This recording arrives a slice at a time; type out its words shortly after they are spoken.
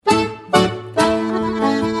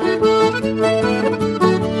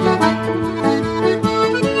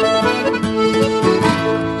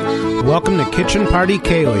Kitchen Party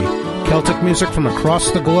Ceilidh, Celtic music from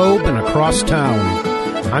across the globe and across town.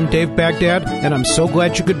 I'm Dave Baghdad, and I'm so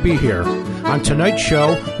glad you could be here. On tonight's show,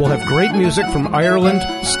 we'll have great music from Ireland,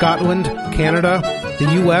 Scotland, Canada,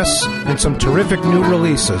 the U.S., and some terrific new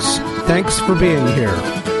releases. Thanks for being here.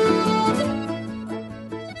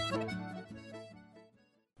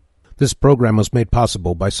 This program was made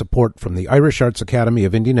possible by support from the Irish Arts Academy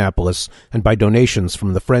of Indianapolis and by donations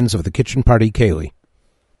from the Friends of the Kitchen Party Ceilidh.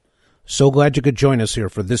 So glad you could join us here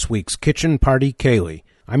for this week's Kitchen Party Ceilidh.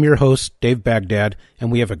 I'm your host, Dave Baghdad,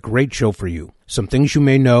 and we have a great show for you. Some things you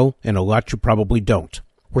may know and a lot you probably don't.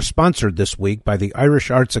 We're sponsored this week by the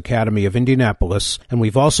Irish Arts Academy of Indianapolis, and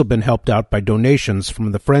we've also been helped out by donations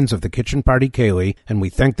from the Friends of the Kitchen Party Ceilidh, and we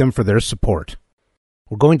thank them for their support.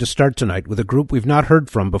 We're going to start tonight with a group we've not heard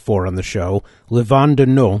from before on the show, Le Vent de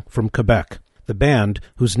Nord from Quebec. The band,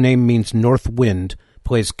 whose name means North Wind,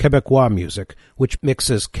 plays Quebecois music, which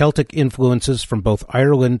mixes Celtic influences from both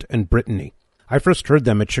Ireland and Brittany. I first heard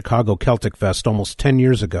them at Chicago Celtic Fest almost 10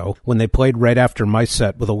 years ago when they played right after my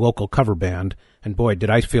set with a local cover band, and boy, did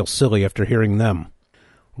I feel silly after hearing them.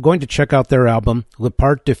 We're going to check out their album, Le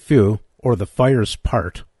Part de Feu, or The Fire's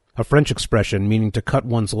Part, a French expression meaning to cut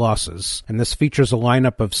one's losses, and this features a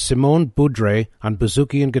lineup of Simone Boudre on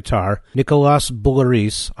bouzouki and guitar, Nicolas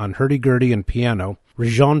Boularis on hurdy-gurdy and piano,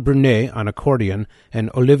 Réjean Brunet on accordion, and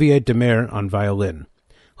Olivier Demer on violin.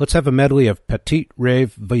 Let's have a medley of Petite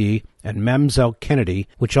Rêve Vie and Mamselle Kennedy,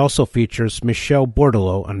 which also features Michel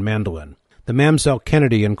Bordelot on mandolin. The Mamselle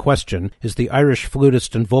Kennedy in question is the Irish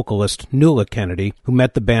flutist and vocalist Nuala Kennedy, who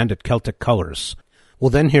met the band at Celtic Colours. We'll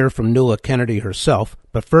then hear from Nuala Kennedy herself,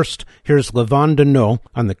 but first, here's Le Vent de Nord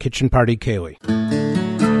on the Kitchen Party Ceilidh.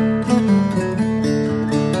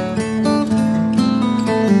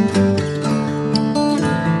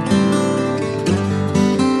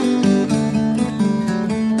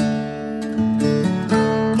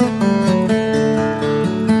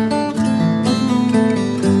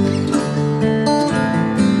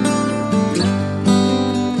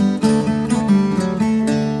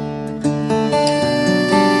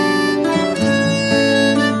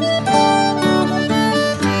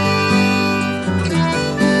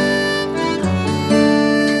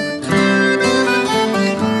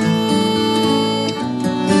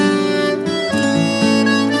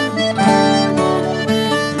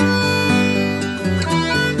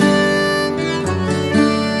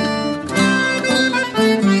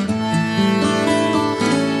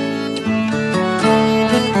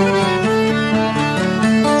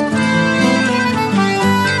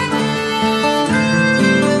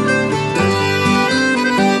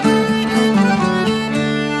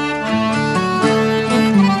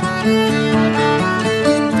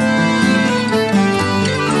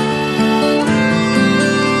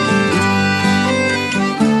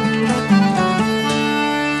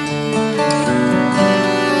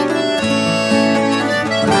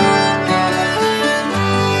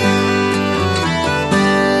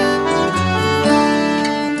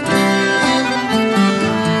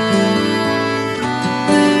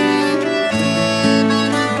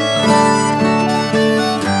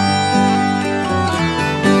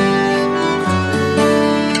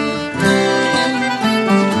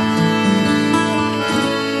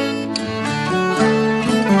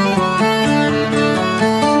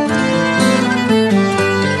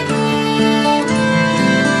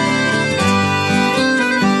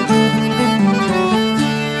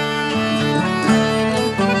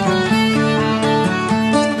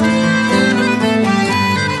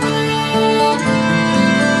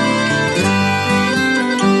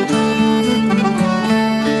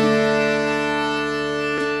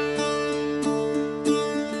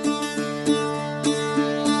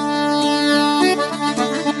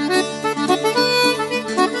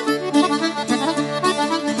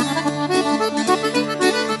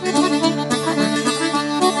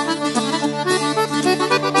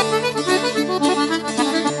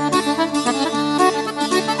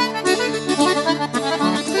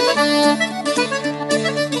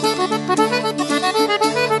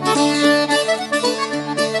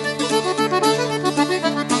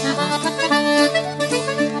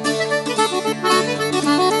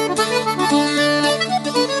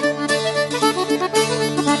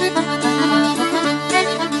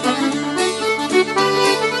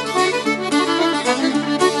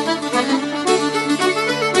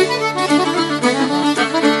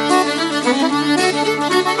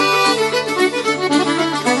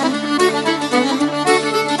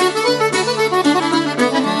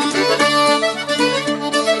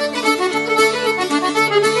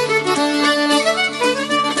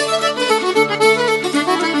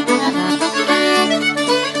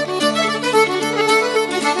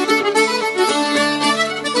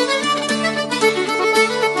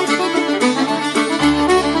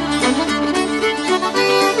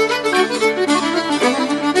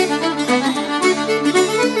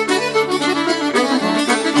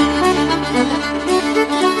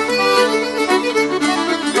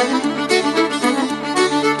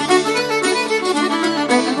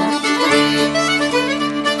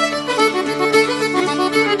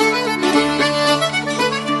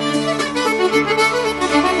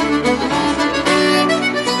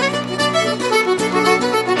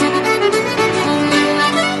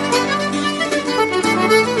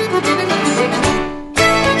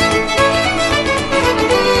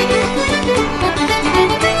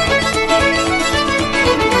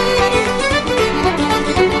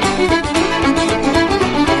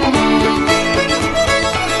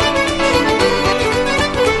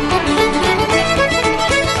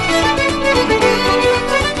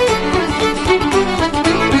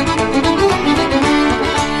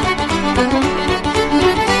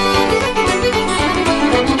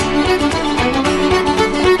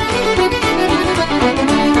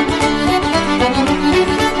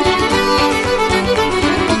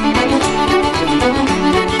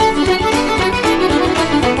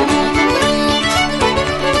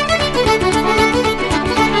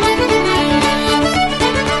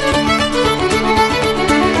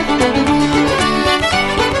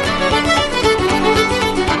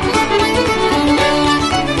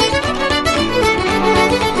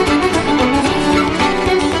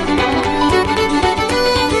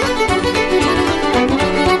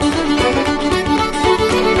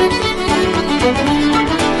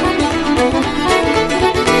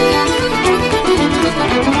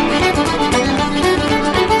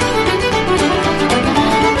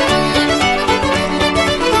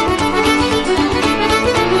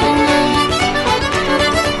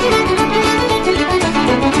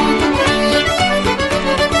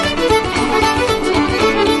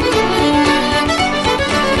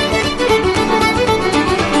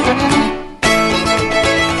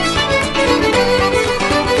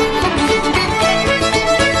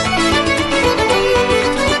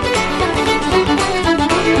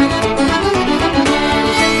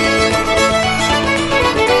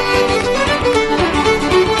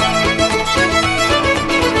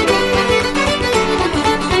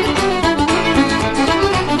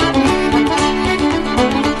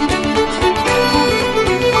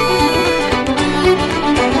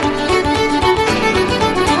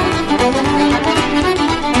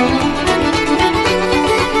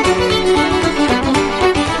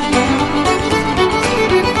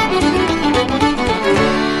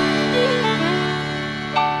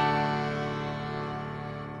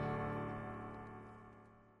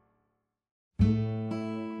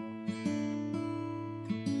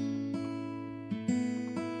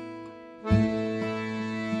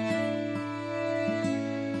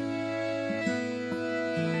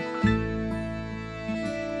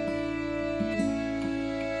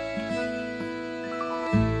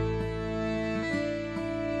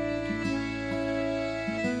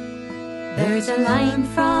 There's a line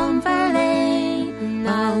from Verlaine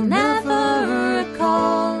I'll never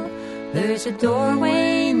recall. There's a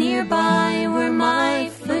doorway nearby where my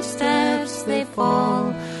footsteps they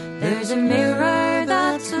fall. There's a mirror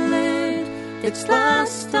that's a lewd that's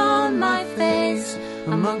lost on my face.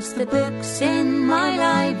 Amongst the books in my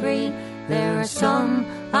library, there are some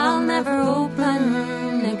I'll never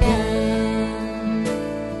open again.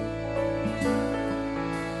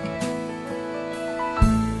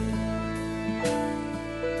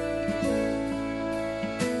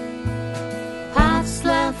 Paths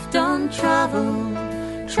left untraveled,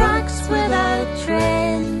 tracks without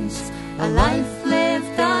trains, a life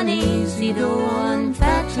lived uneasy though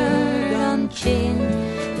unfettered, unchained.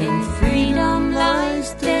 In freedom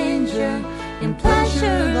lies danger, in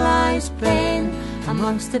pleasure lies pain.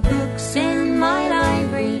 Amongst the books in my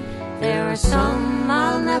library, there are some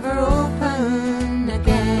I'll never open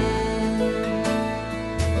again.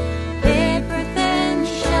 Paper thin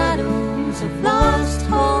shadows of lost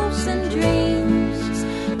hopes and dreams,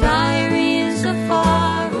 diaries of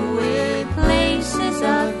faraway places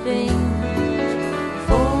I've been,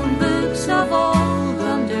 phone books of old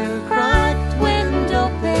under cracked window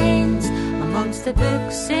panes. Amongst the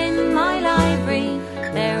books in my library,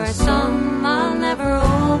 there are some I'll never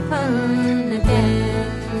open again.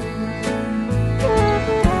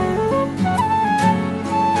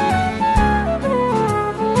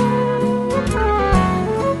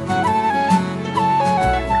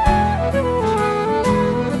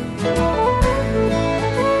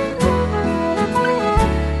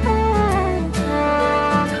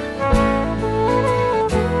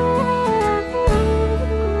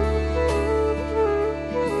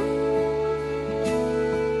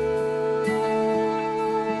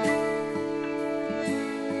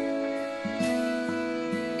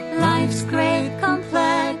 Life's great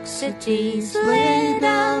complexities laid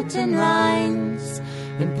out in lines,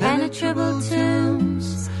 impenetrable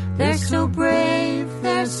tombs. They're so brave,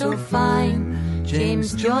 they're so fine.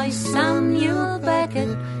 James Joyce, Samuel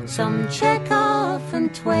Beckett, some Chekhov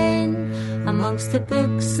and Twain. Amongst the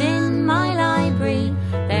books in my library,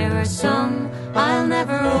 there are some I'll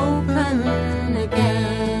never open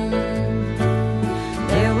again.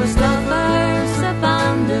 There was lovers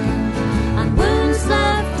abandoned and wounds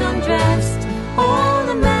left undressed, all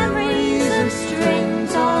the memories of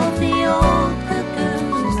strings of the old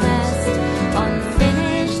cuckoo's nest,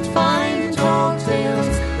 unfinished fine tall tales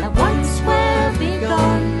that once were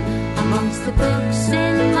begun. Amongst the books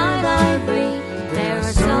in my library, there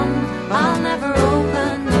are some I'll never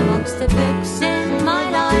open. Amongst the books in my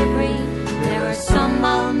library, there are some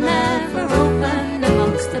I'll never open.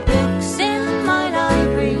 Amongst the books in my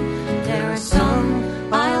library, there are some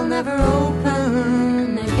I'll never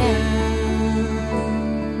open again.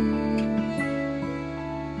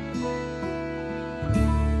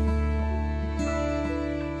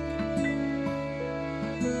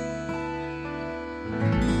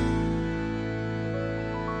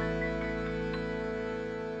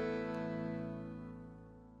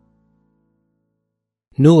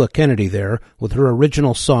 Nuala Kennedy there with her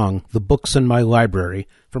original song, The Books in My Library,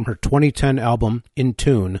 from her 2010 album In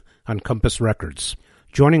Tune on Compass Records.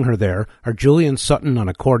 Joining her there are Julian Sutton on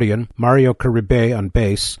accordion, Mario Caribe on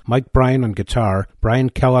bass, Mike Bryan on guitar,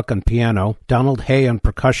 Brian Kellogg on piano, Donald Hay on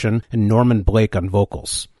percussion, and Norman Blake on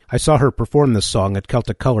vocals. I saw her perform this song at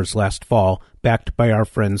Celtic Colors last fall, backed by our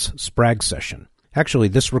friends Sprague Session. Actually,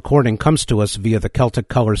 this recording comes to us via the Celtic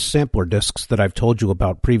Colors sampler discs that I've told you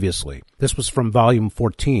about previously. This was from Volume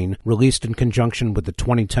 14, released in conjunction with the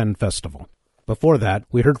 2010 festival. Before that,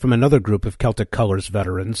 we heard from another group of Celtic Colors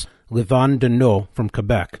veterans, Livon Deneau from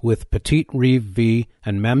Quebec, with Petite Rive V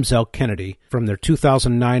and Mamselle Kennedy from their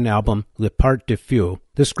 2009 album Le Part de Feu.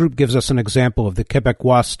 This group gives us an example of the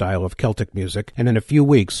Quebecois style of Celtic music, and in a few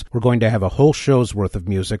weeks we're going to have a whole show's worth of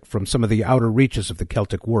music from some of the outer reaches of the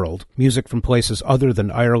Celtic world, music from places other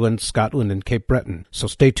than Ireland, Scotland, and Cape Breton, so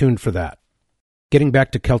stay tuned for that. Getting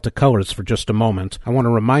back to Celtic Colors for just a moment, I want to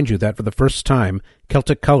remind you that for the first time,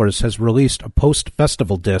 Celtic Colors has released a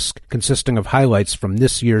post-festival disc consisting of highlights from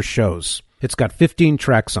this year's shows. It's got 15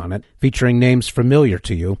 tracks on it, featuring names familiar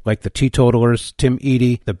to you, like the Teetotalers, Tim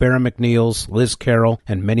Eadie, the Barra McNeils, Liz Carroll,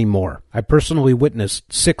 and many more. I personally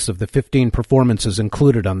witnessed 6 of the 15 performances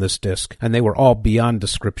included on this disc, and they were all beyond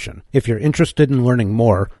description. If you're interested in learning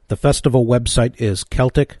more, the festival website is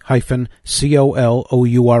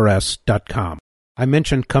Celtic-Colours.com. I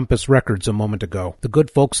mentioned Compass Records a moment ago. The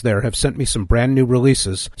good folks there have sent me some brand new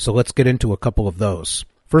releases, so let's get into a couple of those.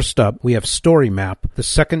 First up, we have Story Map, the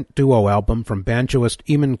second duo album from banjoist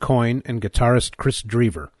Eamon Coyne and guitarist Chris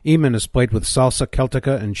Drever. Eamon has played with Salsa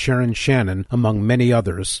Celtica and Sharon Shannon, among many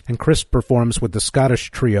others, and Chris performs with the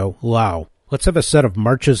Scottish trio Lau. Let's have a set of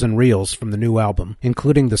marches and reels from the new album,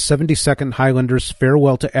 including the 72nd Highlanders'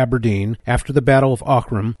 Farewell to Aberdeen, After the Battle of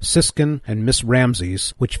Aughrim, Siskin, and Miss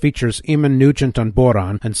Ramsey's, which features Eamon Nugent on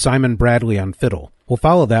bodhrán and Simon Bradley on fiddle. We'll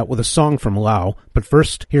follow that with a song from Lau, but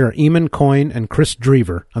first, here are Eamon Coyne and Chris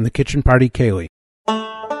Drever on the Kitchen Party Ceilidh.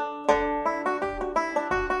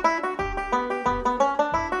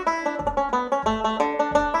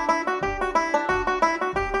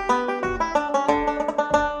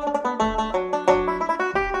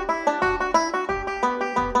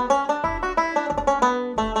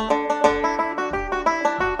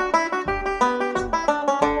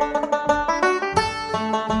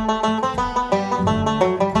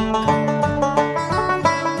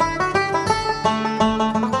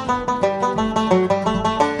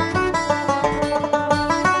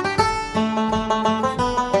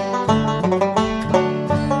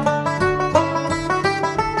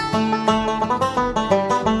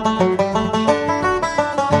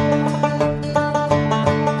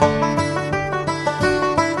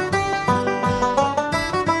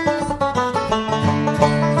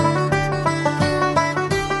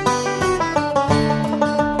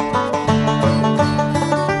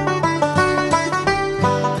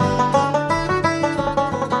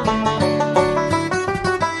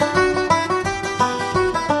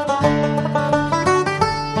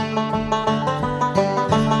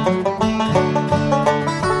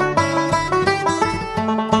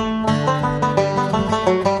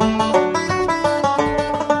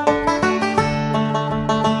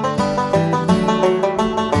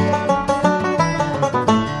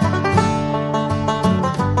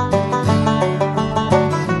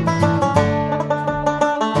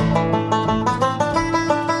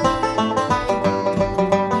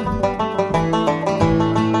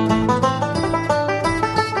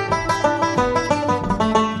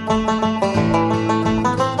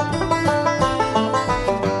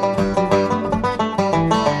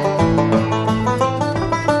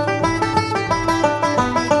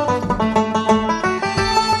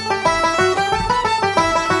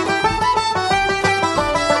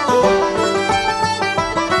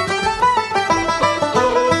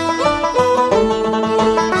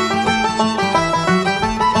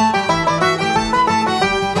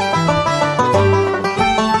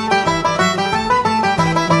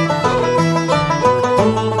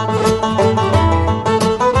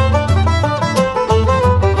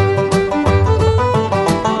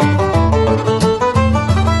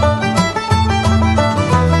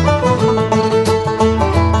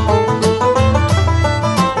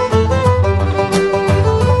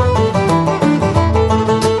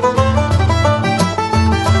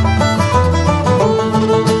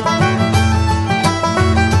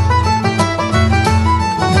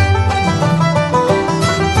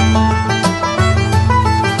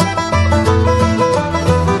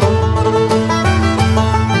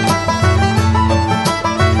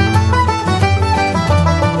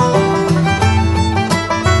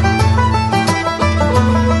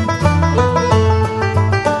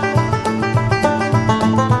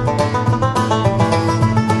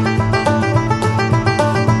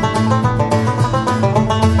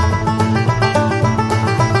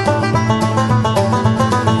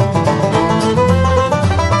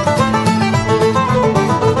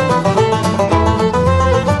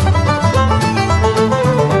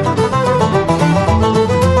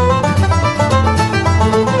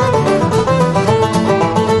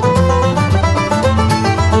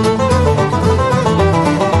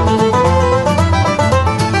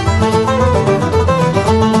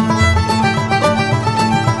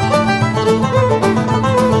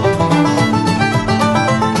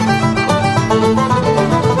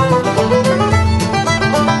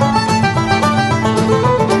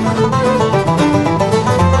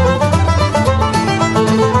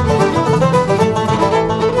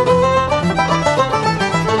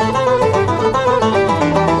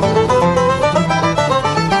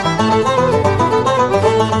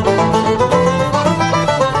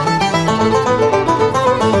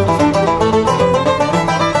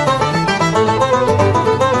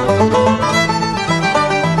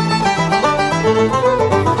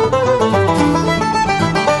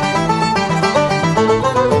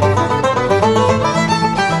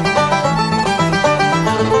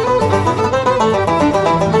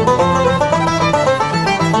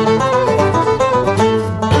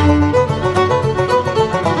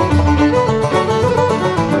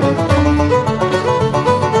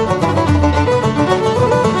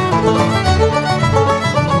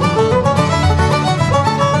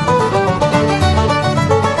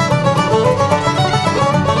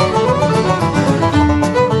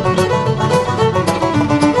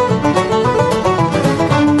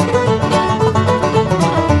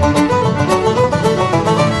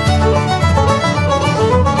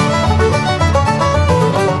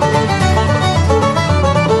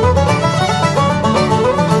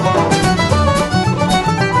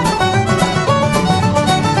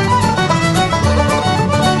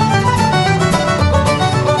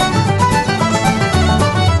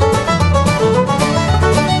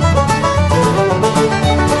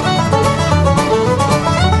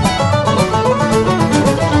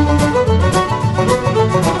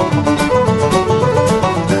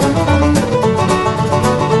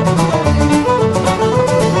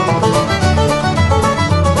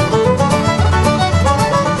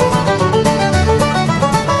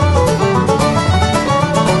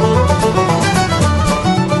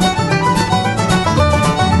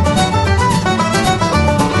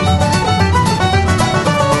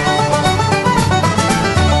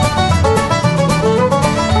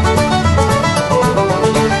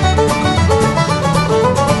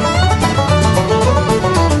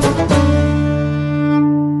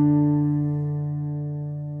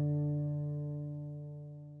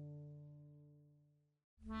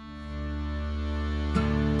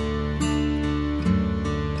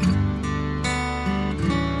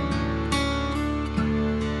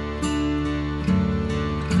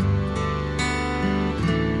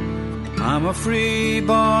 a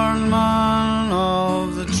free-born man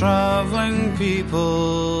of the travelling people.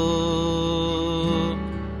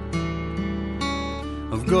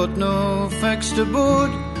 I've got no fixed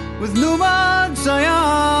abode, with nomads I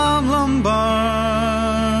am lumbered.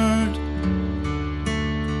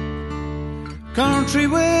 Country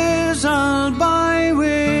ways and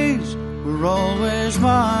byways were always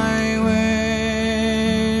my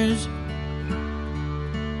ways.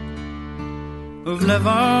 I've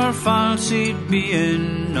never fancied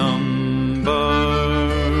being numbered.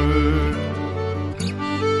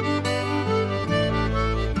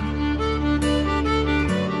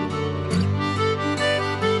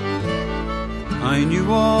 I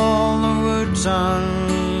knew all the woods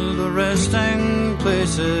and the resting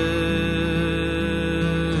places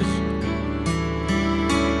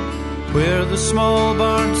where the small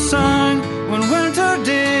birds sang when winter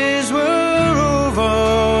days were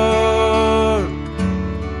over.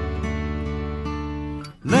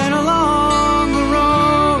 Then along the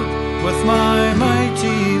road with my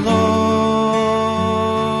mighty load,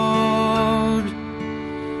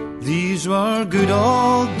 these were good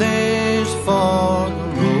old days for the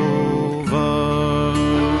rover.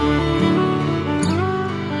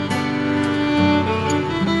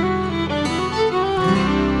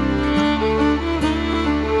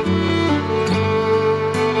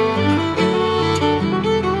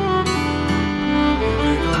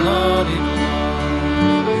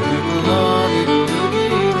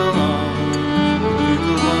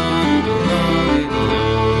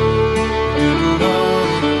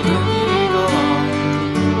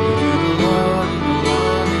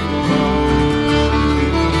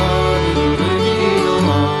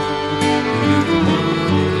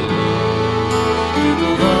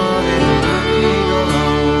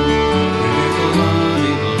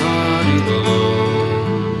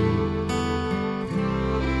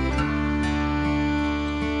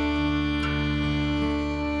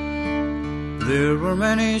 There were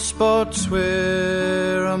many spots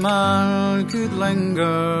where a man could linger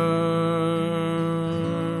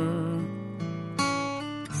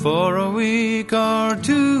for a week or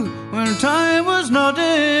two when time was not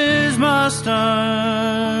his master.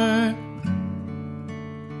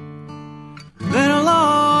 Then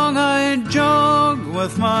along I'd jog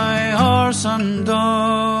with my horse and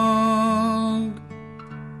dog,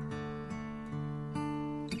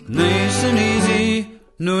 nice and easy,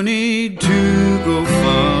 no need to go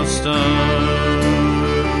faster.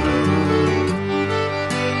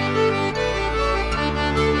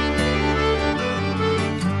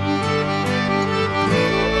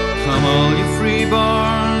 Come all you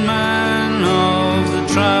free-born men of the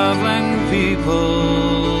travelling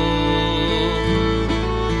people,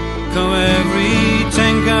 come every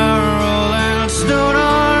tinker, rolling stone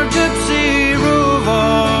or gypsy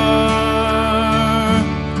rover.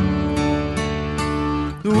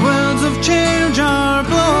 The winds of change are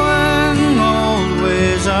blowing, old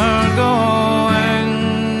ways are going.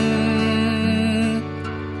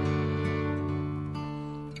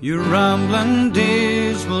 Your rambling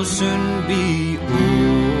days will soon be over.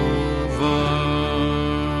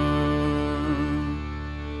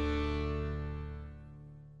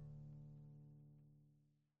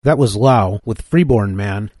 That was Lau with Freeborn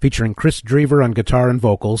Man, featuring Chris Drever on guitar and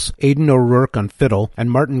vocals, Aidan O'Rourke on fiddle, and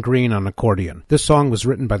Martin Green on accordion. This song was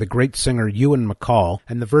written by the great singer Ewan MacColl,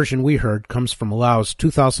 and the version we heard comes from Lau's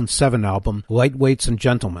 2007 album, Lightweights and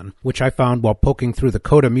Gentlemen, which I found while poking through the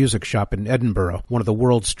Coda Music Shop in Edinburgh, one of the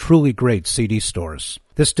world's truly great CD stores.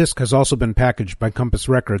 This disc has also been packaged by Compass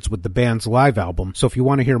Records with the band's live album, so if you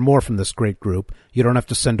want to hear more from this great group, you don't have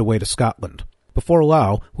to send away to Scotland. Before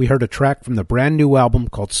Lau, we heard a track from the brand new album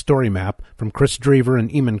called Story Map from Chris Drever and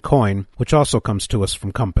Eamon Coyne, which also comes to us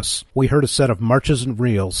from Compass. We heard a set of marches and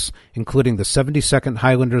reels, including the 72nd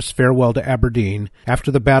Highlanders' Farewell to Aberdeen,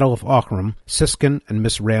 After the Battle of Aughrim, Siskin, and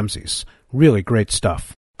Miss Ramsey's. Really great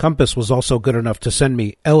stuff. Compass was also good enough to send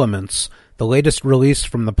me Elements, the latest release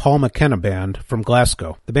from the Paul McKenna Band from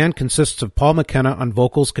Glasgow. The band consists of Paul McKenna on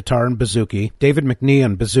vocals, guitar, and bouzouki, David McNee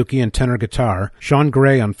on bouzouki and tenor guitar, Sean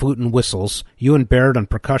Gray on flute and whistles, Ewan Baird on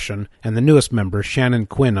percussion, and the newest member, Shannon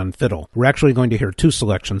Quinn, on fiddle. We're actually going to hear two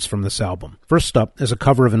selections from this album. First up is a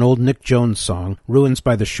cover of an old Nick Jones song, Ruins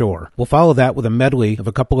by the Shore. We'll follow that with a medley of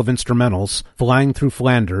a couple of instrumentals, Flying Through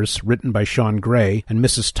Flanders, written by Sean Gray, and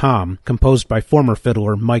Mrs. Tom, composed by former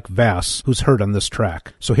fiddler Mike Vass, who's heard on this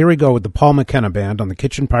track. So here we go with the Paul McKenna Band on the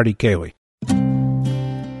Kitchen Party Ceilidh.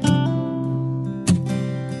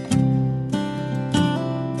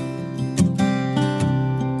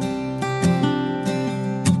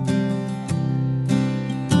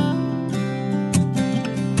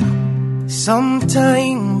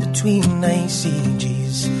 Sometime between ice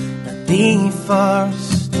ages that they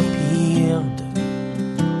first appeared.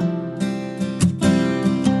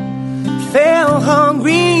 Fell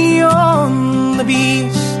hungry on the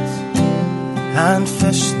beast and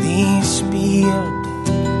fish they speared.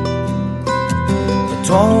 But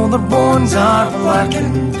all their bones are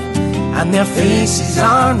blackened and their faces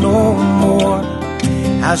are no more,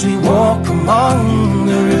 as we walk among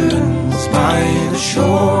the ruins by the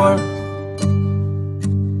shore.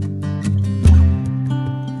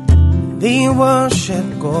 They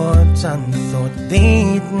worshipped gods and thought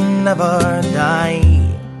they'd never die.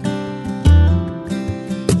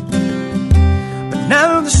 But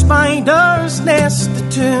now the spiders nest the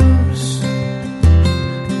tombs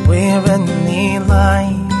wherein they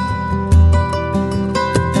lie.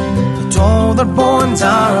 But all their bones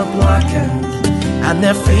are blackened and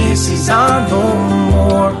their faces are no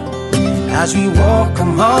more, as we walk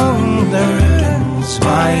among the ruins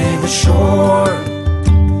by the shore.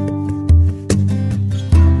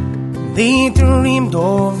 They dreamed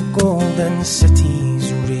of golden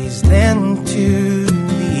cities raised into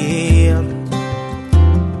the air,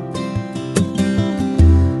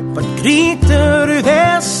 but greater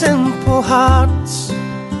their simple hearts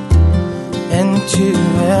into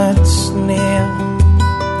its snare.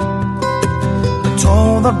 But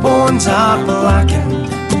all their bones are blackened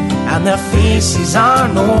and their faces are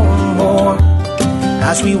no more,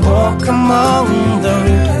 as we walk among the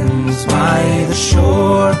ruins by the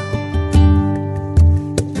shore.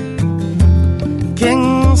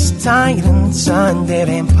 Kings, tyrants, and their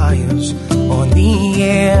empires on the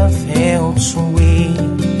earth held sway.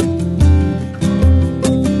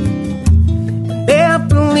 Their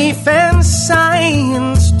belief in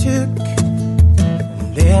science took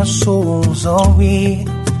their souls away.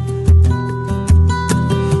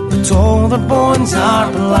 But all their bones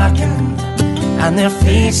are blackened and their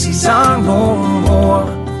faces are no more,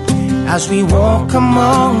 as we walk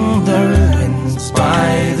among the ruins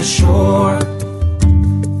by the shore.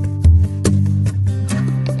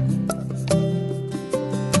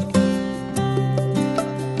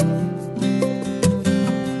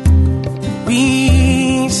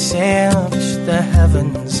 We search the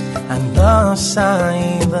heavens and the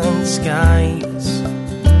silent skies,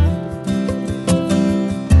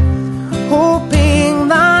 hoping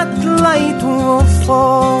that light will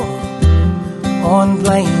fall on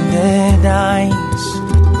blinded eyes.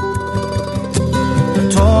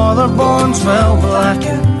 But all our bones will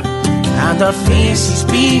blacken and our faces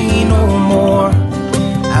be no more,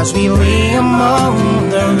 as we lay among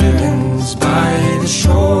the ruins by the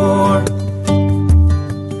shore.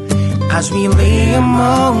 As we lay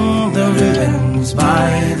among the ruins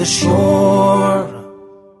by the shore.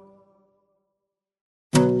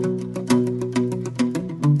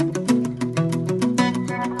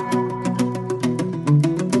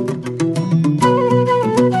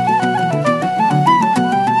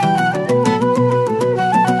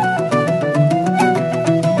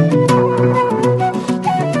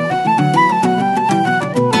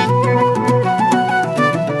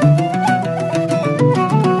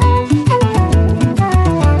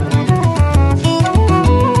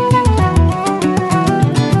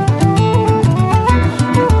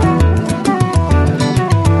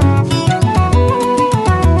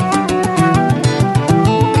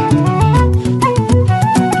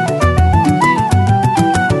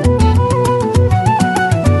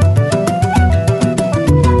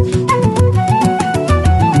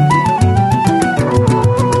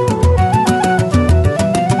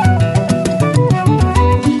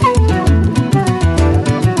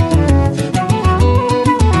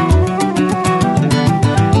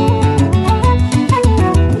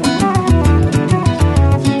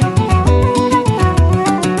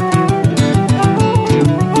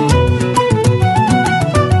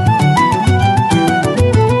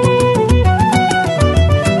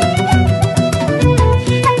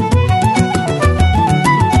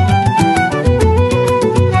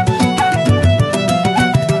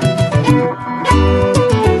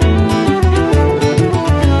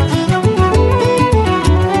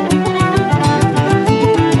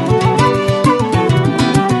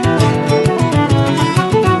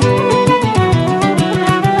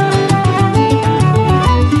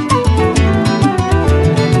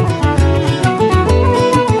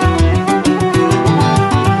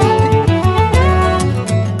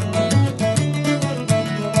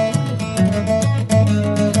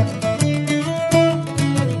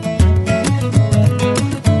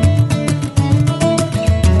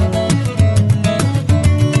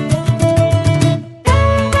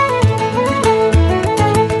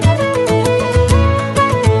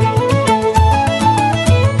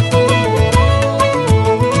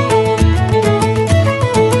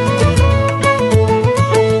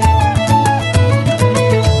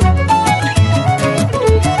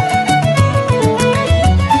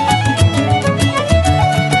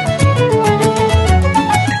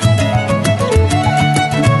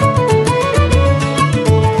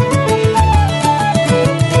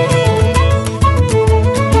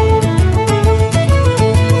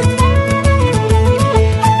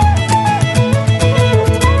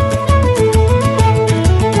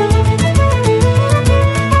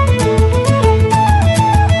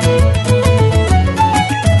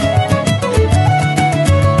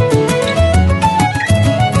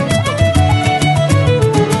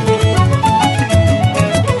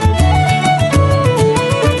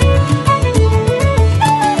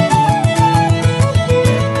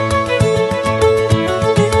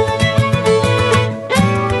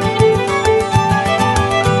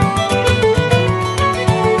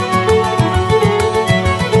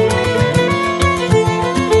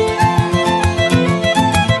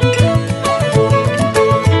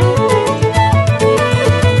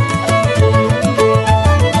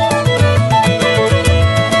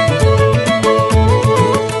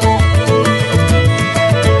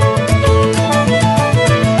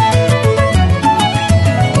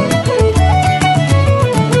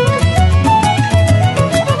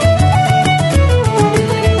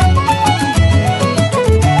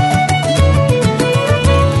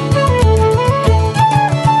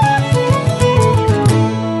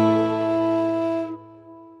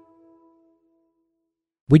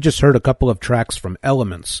 We just heard a couple of tracks from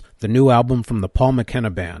Elements, the new album from the Paul McKenna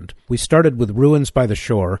Band. We started with Ruins by the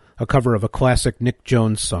Shore, a cover of a classic Nick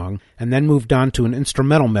Jones song, and then moved on to an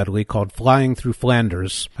instrumental medley called Flying Through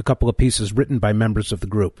Flanders, a couple of pieces written by members of the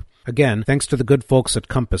group. Again, thanks to the good folks at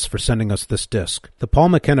Compass for sending us this disc. The Paul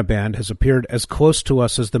McKenna Band has appeared as close to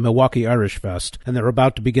us as the Milwaukee Irish Fest, and they're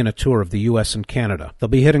about to begin a tour of the U.S. and Canada. They'll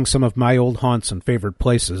be hitting some of my old haunts and favorite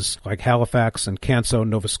places, like Halifax and Canso,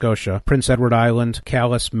 Nova Scotia, Prince Edward Island,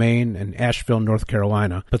 Calais, Maine, and Asheville, North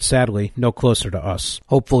Carolina, but sadly, no closer to us.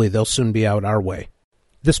 Hopefully they'll soon be out our way.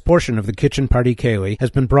 This portion of the Kitchen Party Ceilidh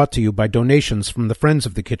has been brought to you by donations from the Friends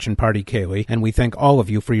of the Kitchen Party Ceilidh, and we thank all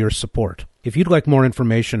of you for your support. If you'd like more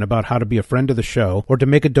information about how to be a friend of the show or to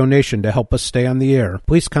make a donation to help us stay on the air,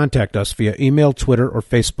 please contact us via email, Twitter, or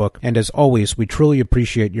Facebook, and as always, we truly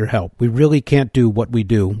appreciate your help. We really can't do what we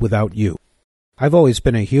do without you. I've always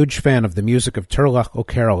been a huge fan of the music of Turlough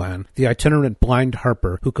O'Carolan, the itinerant blind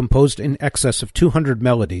harper who composed in excess of 200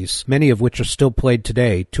 melodies, many of which are still played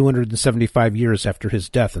today, 275 years after his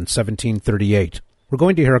death in 1738. We're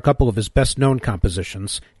going to hear a couple of his best-known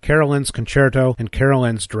compositions, Carolan's Concerto and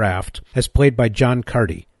Carolan's Draft, as played by John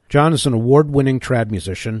Carty. John is an award-winning trad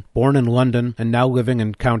musician, born in London and now living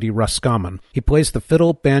in County Roscommon. He plays the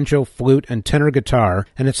fiddle, banjo, flute, and tenor guitar,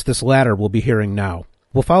 and it's this latter we'll be hearing now.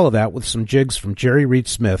 We'll follow that with some jigs from Jerry Reed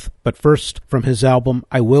Smith, but first, from his album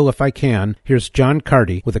I Will If I Can, here's John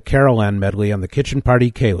Carty with a Carolan medley on the Kitchen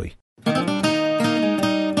Party Ceilidh.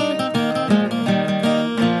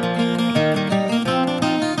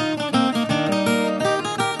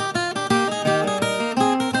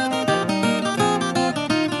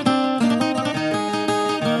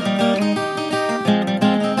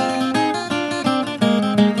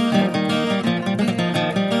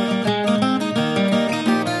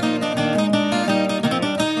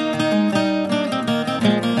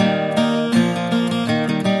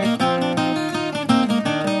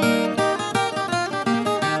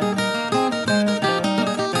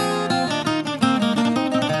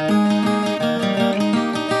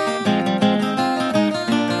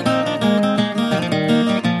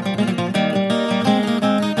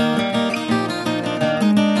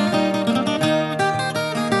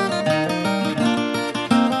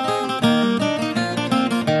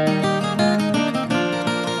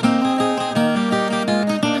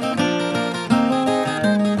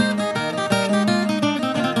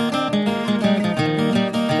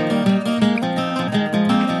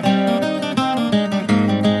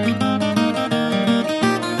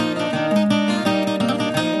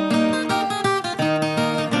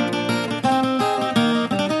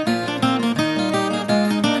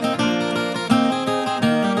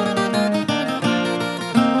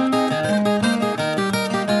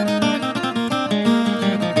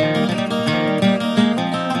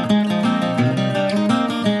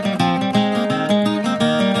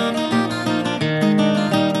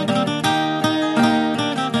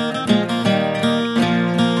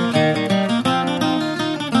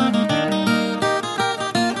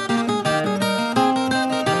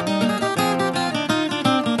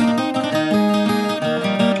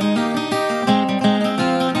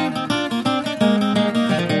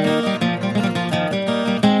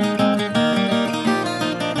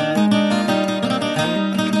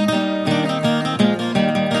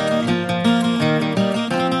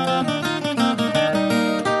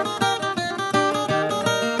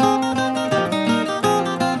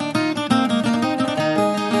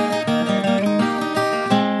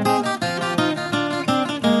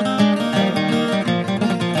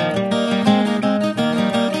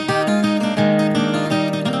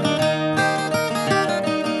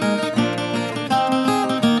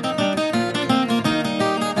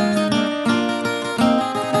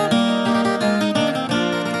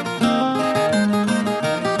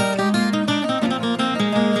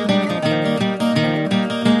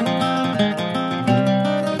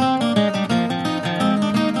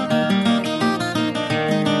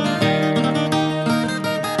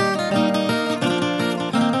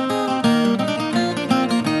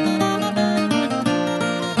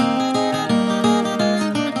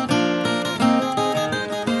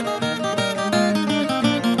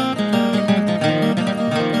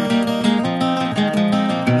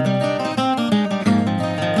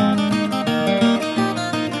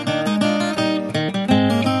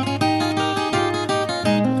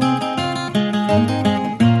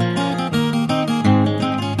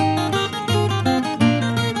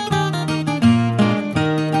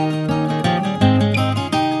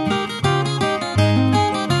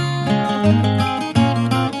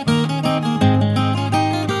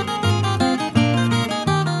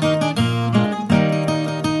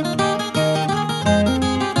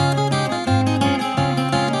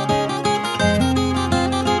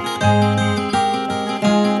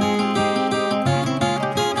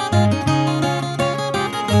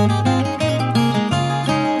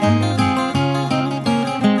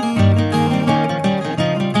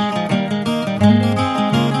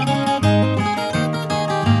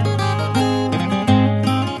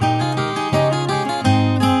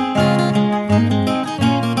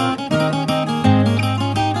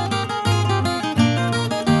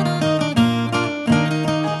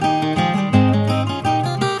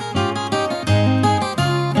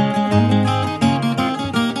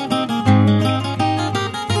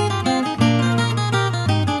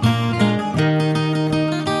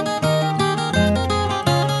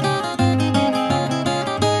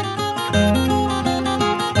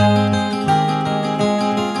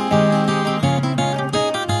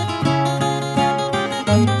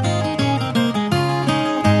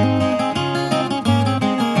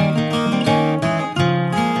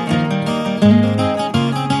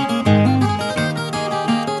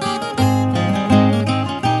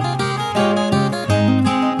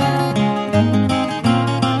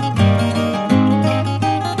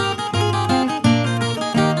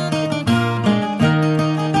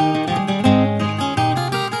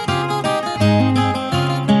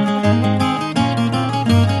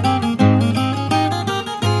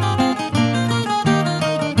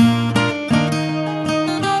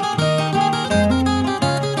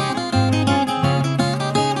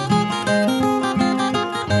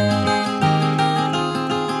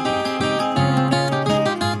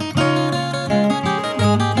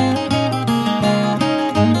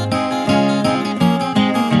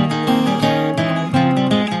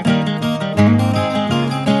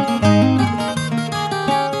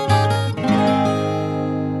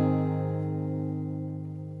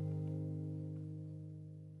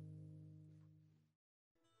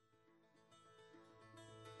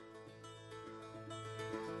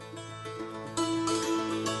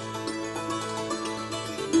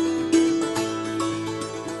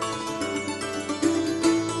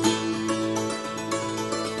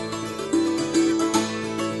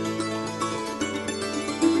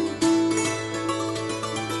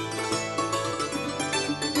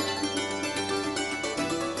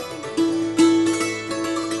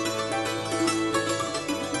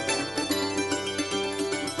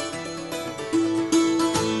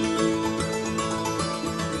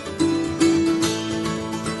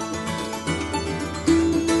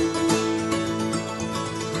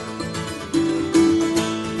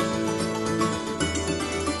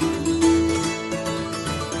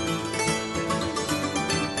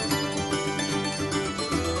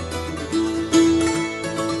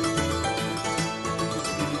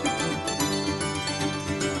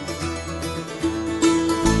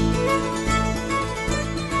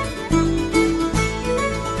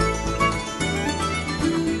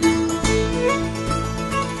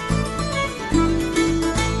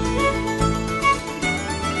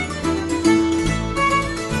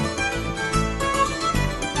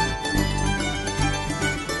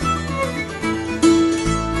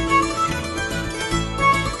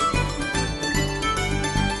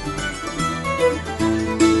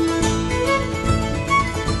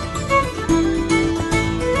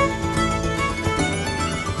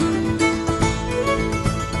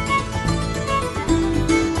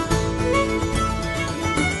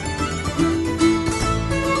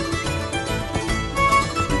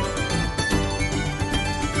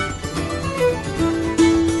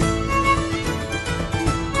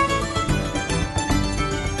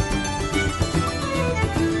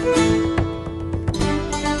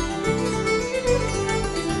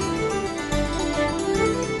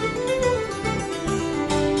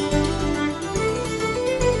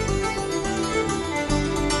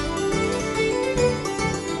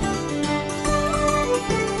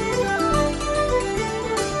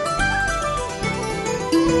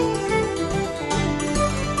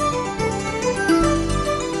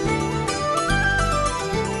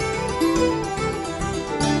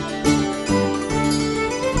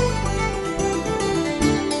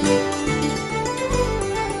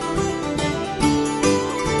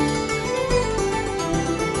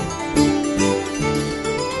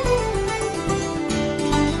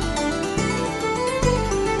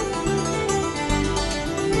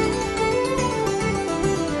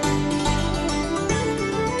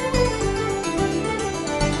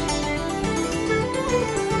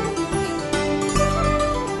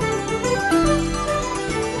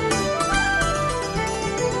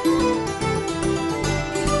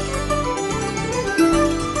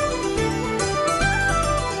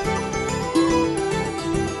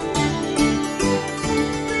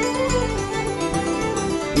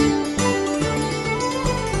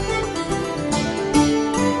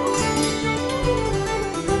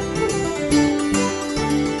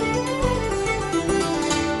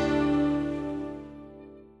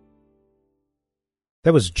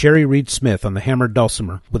 That was Jerry Reed Smith on the hammered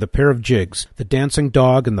dulcimer with a pair of jigs, The Dancing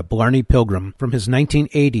Dog and the Blarney Pilgrim, from his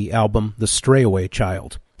 1980 album The Strayaway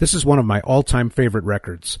Child. This is one of my all-time favorite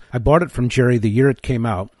records. I bought it from Jerry the year it came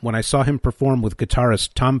out, when I saw him perform with guitarist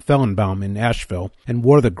Tom Fellenbaum in Asheville, and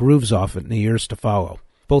wore the grooves off it in the years to follow.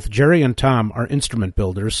 Both Jerry and Tom are instrument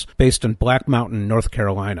builders based in Black Mountain, North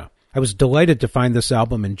Carolina. I was delighted to find this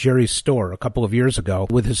album in Jerry's store a couple of years ago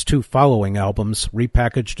with his two following albums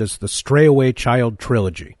repackaged as the Strayaway Child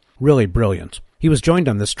Trilogy. Really brilliant. He was joined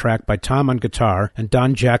on this track by Tom on guitar and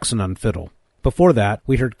Don Jackson on fiddle. Before that,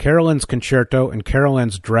 we heard Carol Ann's Concerto and Carol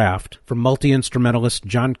Ann's Draft from multi-instrumentalist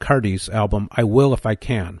John Carty's album I Will If I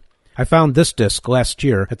Can. I found this disc last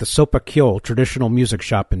year at the Sopa Kjol traditional music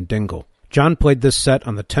shop in Dingle. John played this set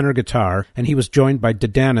on the tenor guitar, and he was joined by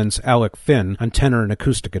Dedanan's Alec Finn on tenor and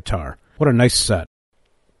acoustic guitar. What a nice set.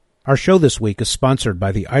 Our show this week is sponsored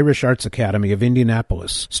by the Irish Arts Academy of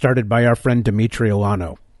Indianapolis, started by our friend Dimitri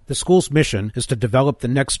Olano. The school's mission is to develop the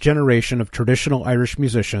next generation of traditional Irish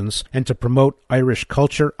musicians and to promote Irish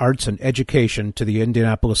culture, arts, and education to the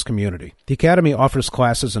Indianapolis community. The Academy offers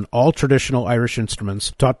classes in all traditional Irish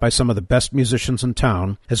instruments taught by some of the best musicians in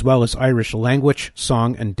town, as well as Irish language,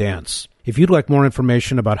 song, and dance. If you'd like more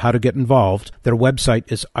information about how to get involved, their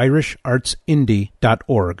website is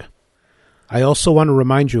irishartsindy.org. I also want to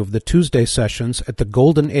remind you of the Tuesday sessions at the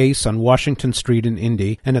Golden Ace on Washington Street in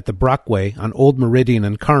Indy and at the Brockway on Old Meridian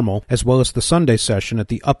in Carmel, as well as the Sunday session at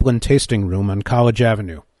the Upland Tasting Room on College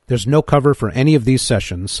Avenue. There's no cover for any of these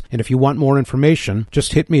sessions, and if you want more information,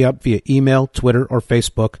 just hit me up via email, Twitter, or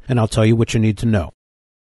Facebook, and I'll tell you what you need to know.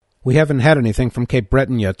 We haven't had anything from Cape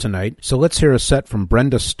Breton yet tonight, so let's hear a set from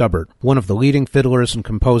Brenda Stubbart, one of the leading fiddlers and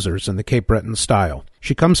composers in the Cape Breton style.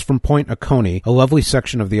 She comes from Point Oconee, a lovely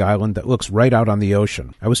section of the island that looks right out on the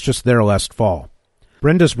ocean. I was just there last fall.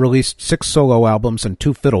 Brenda's released 6 solo albums and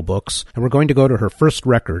 2 fiddle books, and we're going to go to her first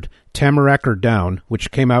record, Tamaracker Down,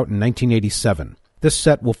 which came out in 1987. This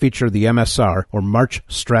set will feature the MSR, or March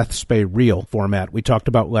Strathspey Reel format we talked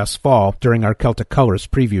about last fall during our Celtic Colors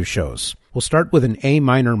preview shows. We'll start with an A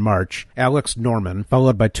minor march, Alex Norman,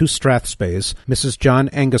 followed by 2 Strathspeys, Mrs. John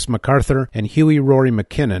Angus MacArthur and Huey Rory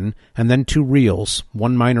McKinnon, and then 2 reels,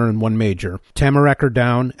 1 minor and 1 major, Tamaracker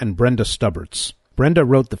Down and Brenda Stubbart's. Brenda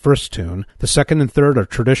wrote the first tune, the second and third are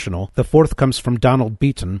traditional, the fourth comes from Donald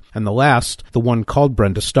Beaton, and the last, the one called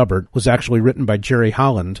Brenda Stubbart, was actually written by Jerry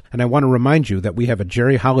Holland, and I want to remind you that we have a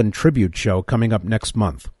Jerry Holland tribute show coming up next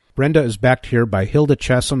month. Brenda is backed here by Hilda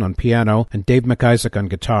Chasson on piano and Dave McIsaac on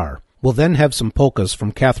guitar. We'll then have some polkas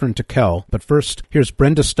from Catherine Tickell, but first, here's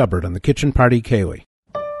Brenda Stubbart on the Kitchen Party Ceilidh.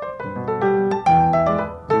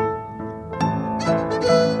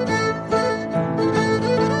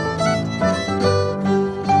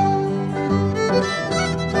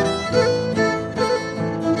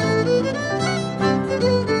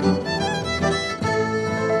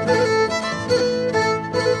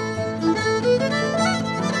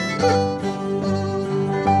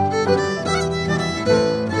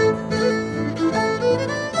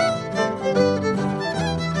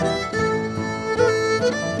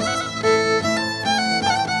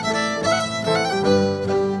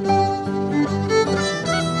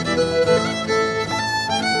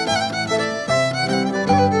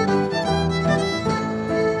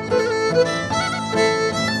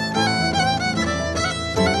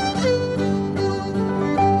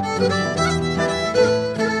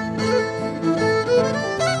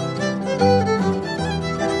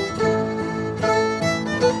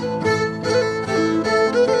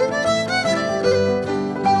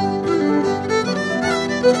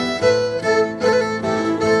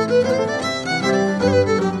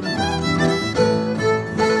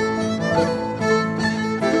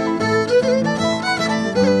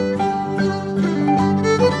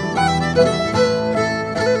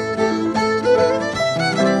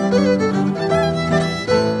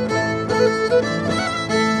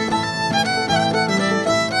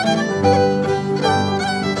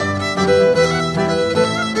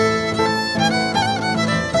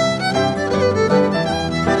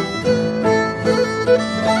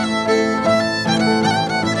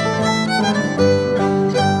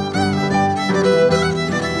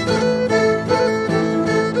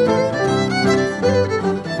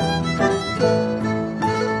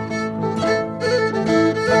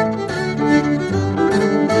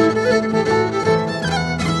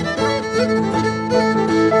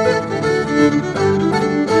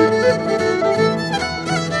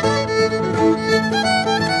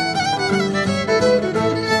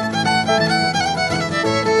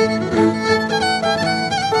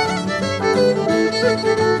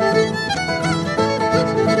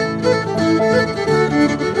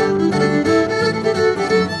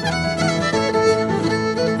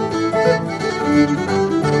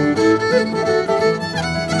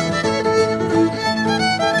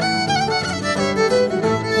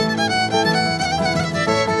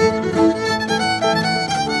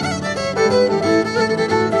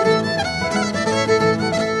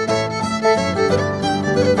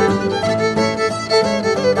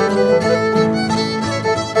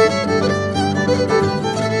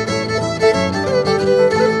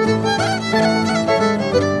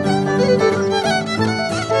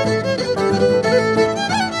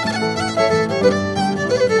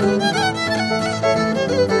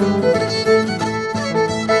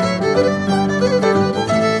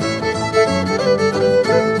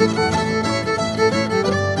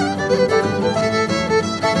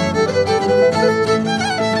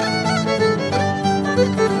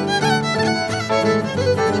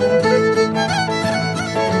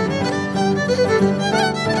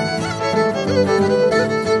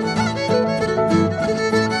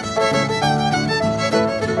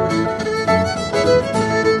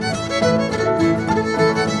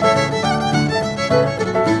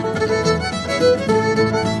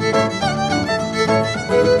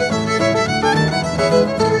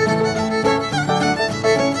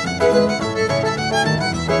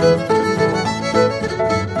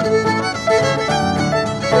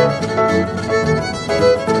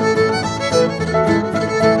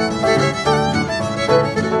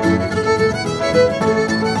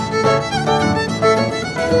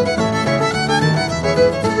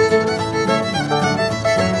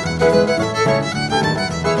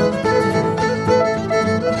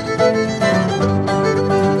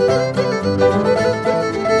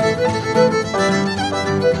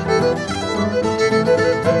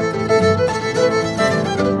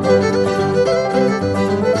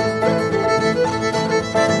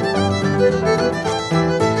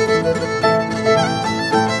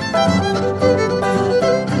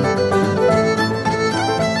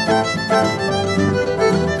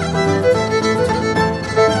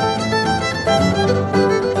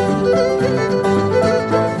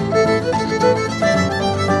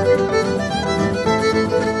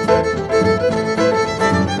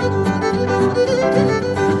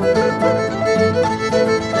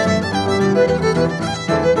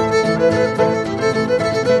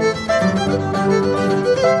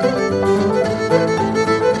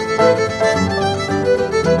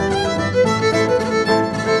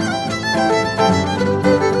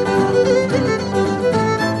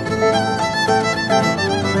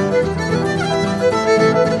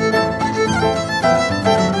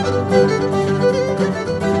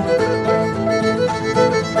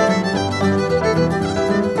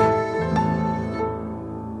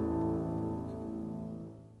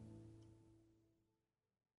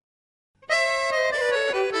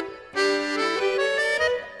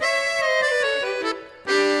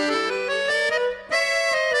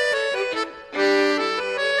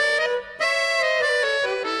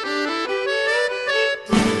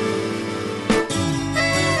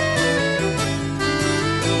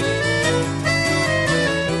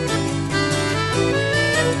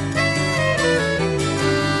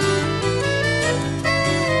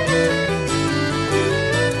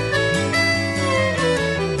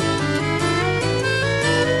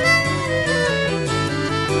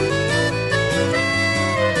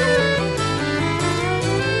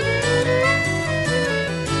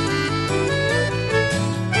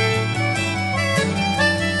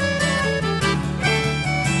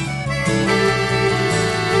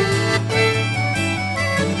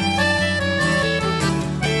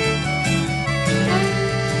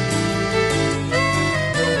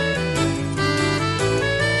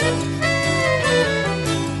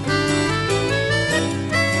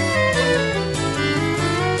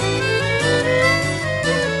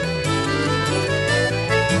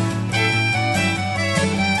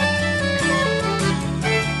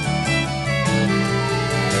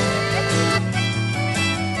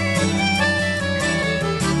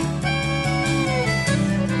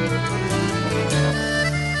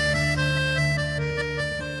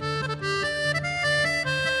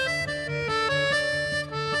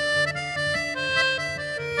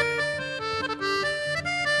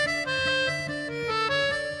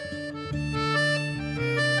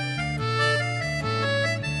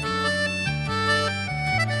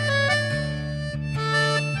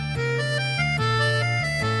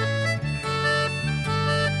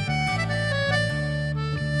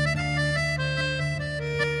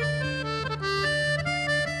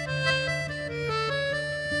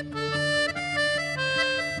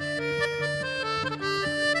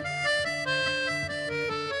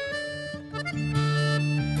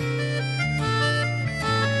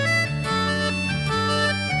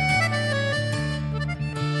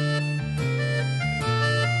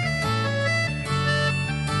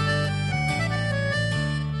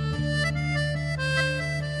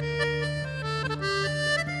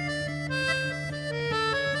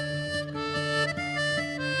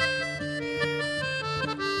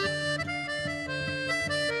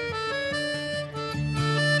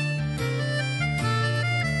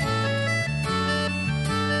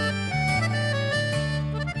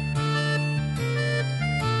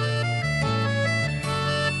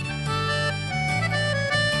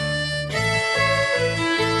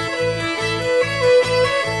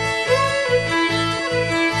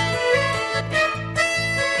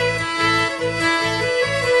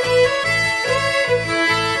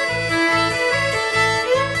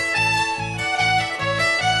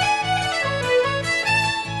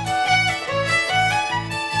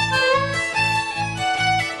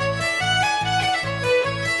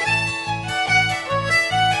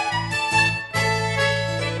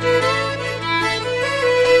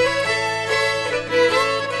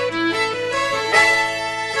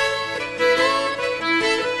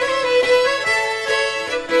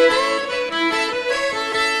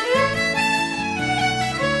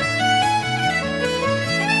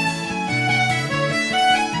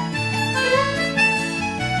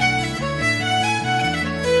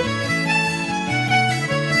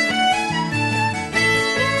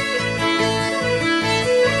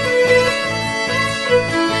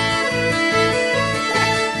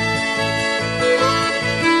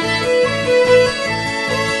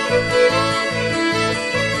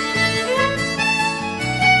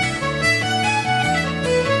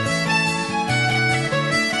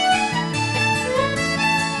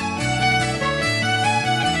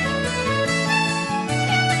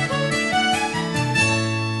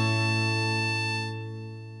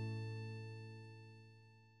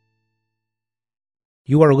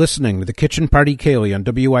 You are listening to the Kitchen Party Ceilidh on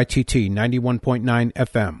WITT 91.9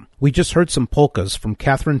 FM. We just heard some polkas from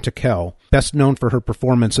Catherine Tickell, best known for her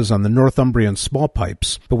performances on the Northumbrian small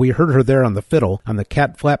pipes, but we heard her there on the fiddle on the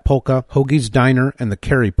Cat Flap Polka, Hoagie's Diner, and the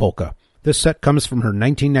Kerry Polka. This set comes from her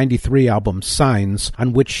 1993 album Signs,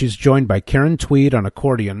 on which she's joined by Karen Tweed on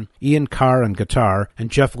accordion, Ian Carr on guitar,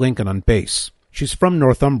 and Jeff Lincoln on bass. She's from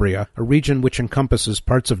Northumbria, a region which encompasses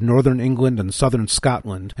parts of northern England and southern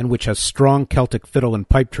Scotland, and which has strong Celtic fiddle and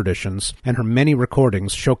pipe traditions, and her many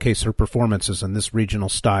recordings showcase her performances in this regional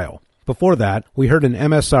style. Before that, we heard an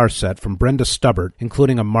MSR set from Brenda Stubbart,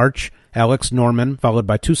 including a march, Alex Norman, followed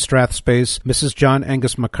by two Strathspeys, Mrs. John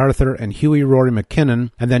Angus MacArthur and Huey Rory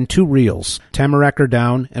McKinnon, and then two reels, Tamaracker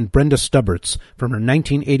Down and Brenda Stubbart's, from her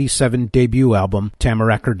 1987 debut album,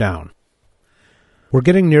 Tamaracker Down. We're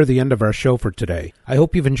getting near the end of our show for today. I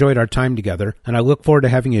hope you've enjoyed our time together, and I look forward to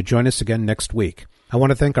having you join us again next week. I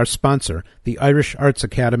want to thank our sponsor, the Irish Arts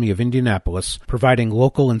Academy of Indianapolis, providing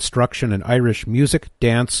local instruction in Irish music,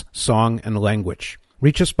 dance, song, and language.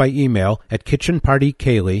 Reach us by email at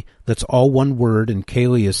kitchenpartyceilidh, that's all one word, and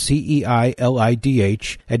Ceilidh is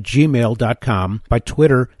CEILIDH, @gmail.com, by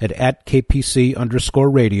Twitter at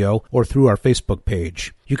 @KPC_radio, or through our Facebook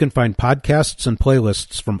page. You can find podcasts and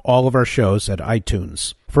playlists from all of our shows at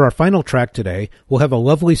iTunes. For our final track today, we'll have a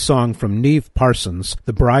lovely song from Niamh Parsons,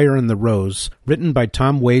 The Briar and the Rose, written by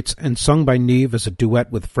Tom Waits and sung by Niamh as a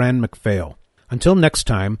duet with Fran MacPhail. Until next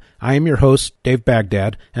time, I am your host, Dave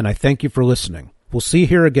Baghdad, and I thank you for listening. We'll see you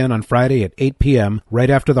here again on Friday at 8 p.m., right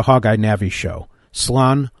after the Hog Eye Navi show.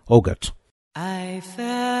 Slán Ógat. I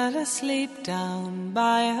fell asleep down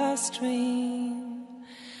by a stream,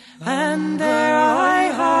 and there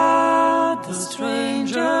I had the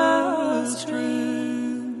strangest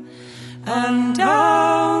dream. And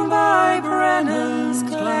down by Brennan's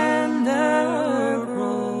Glen there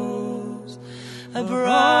grows a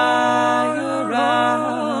briar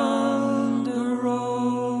and a rose.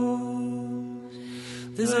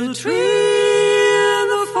 There's a tree in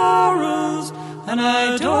the forest, and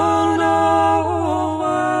I don't know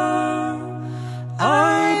where.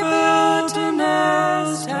 I built a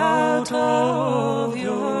nest out of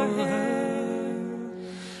your hair,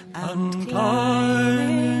 and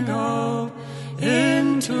climbing up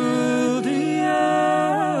into the air,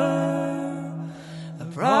 a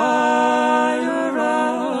briar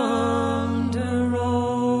and a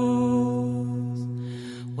rose.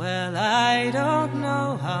 Well, I don't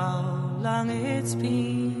know how long it's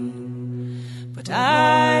been, but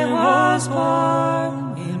I was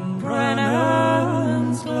born in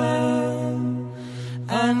Brennan's Glen,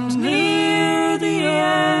 and near the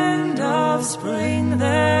end of spring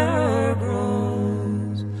there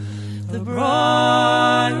grows the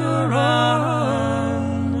briar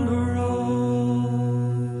and the rose.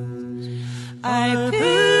 I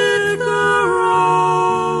picked the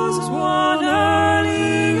rose one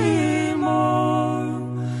early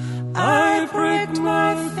morn, I pricked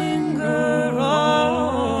my finger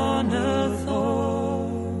on a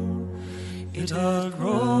thorn. It had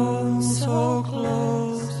grown so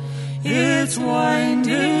close, its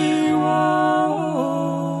winding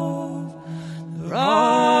wove, the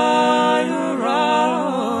briar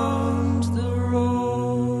and the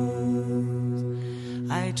rose.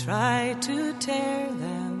 I tried to tear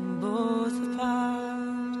them both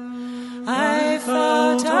apart, I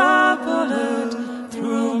felt a bullet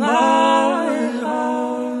through my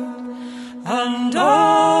heart, and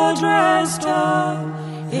all dressed up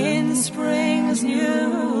in spring's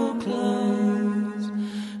new clothes,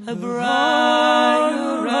 a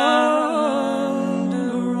briar and a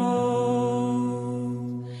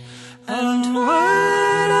rose. And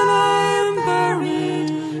when I'm buried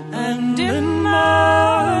and in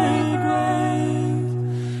my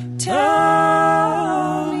grave,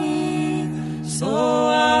 tell me so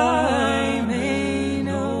I may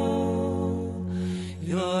know.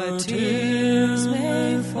 Your tears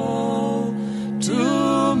may fall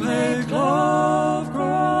to make love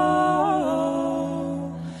grow,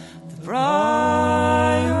 the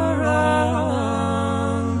briar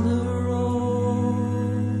and the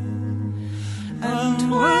rose. And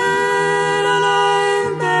when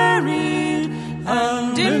I'm buried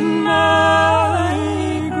and in my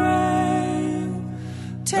grave,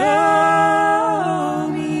 tell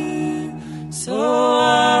me so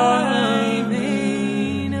I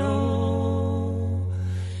may know.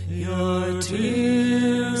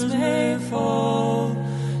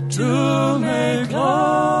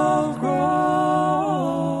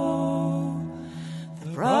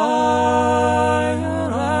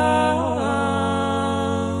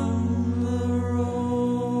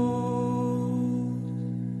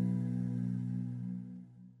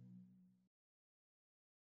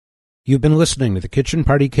 You've been listening to the Kitchen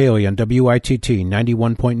Party Kaylee on WITT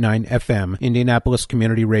 91.9 FM, Indianapolis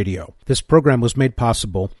Community Radio. This program was made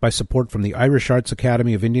possible by support from the Irish Arts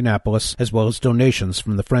Academy of Indianapolis, as well as donations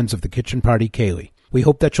from the Friends of the Kitchen Party Kaylee. We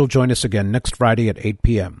hope that you'll join us again next Friday at 8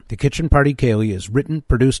 p.m. The Kitchen Party Kaylee is written,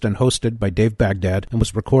 produced, and hosted by Dave Baghdad and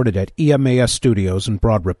was recorded at EMAS Studios in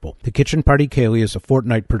Broad Ripple. The Kitchen Party Kaylee is a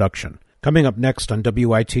fortnight production. Coming up next on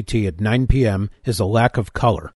WITT at 9 p.m. is A Lack of Color.